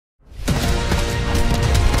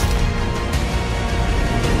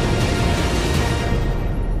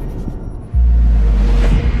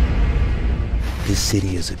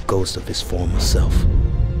city is a ghost of its former self,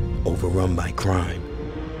 overrun by crime,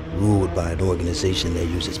 ruled by an organization that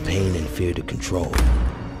uses pain and fear to control.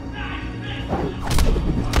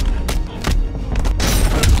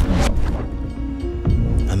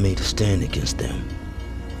 I made a stand against them,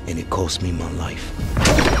 and it cost me my life.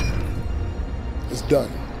 It's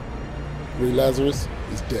done. Ray Lazarus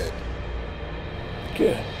is dead.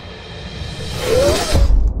 Good.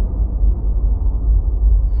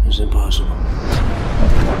 It's impossible.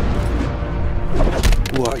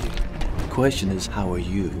 Who are you? The question is, how are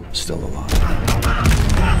you still alive?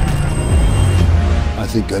 I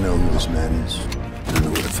think I know who this man is. I know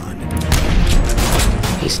where to find him.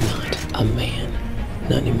 He's not a man.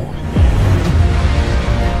 Not anymore.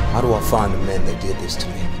 How do I find the men that did this to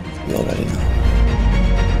me? You already know.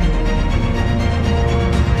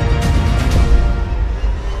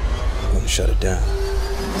 I'm gonna shut it down.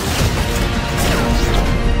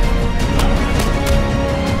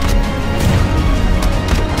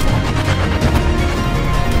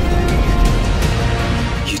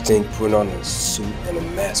 You think putting on a suit and a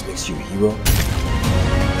mask makes you a hero?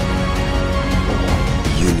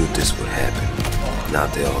 You knew this would happen. Now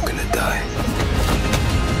they're all gonna die.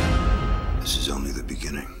 This is only the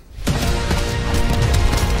beginning.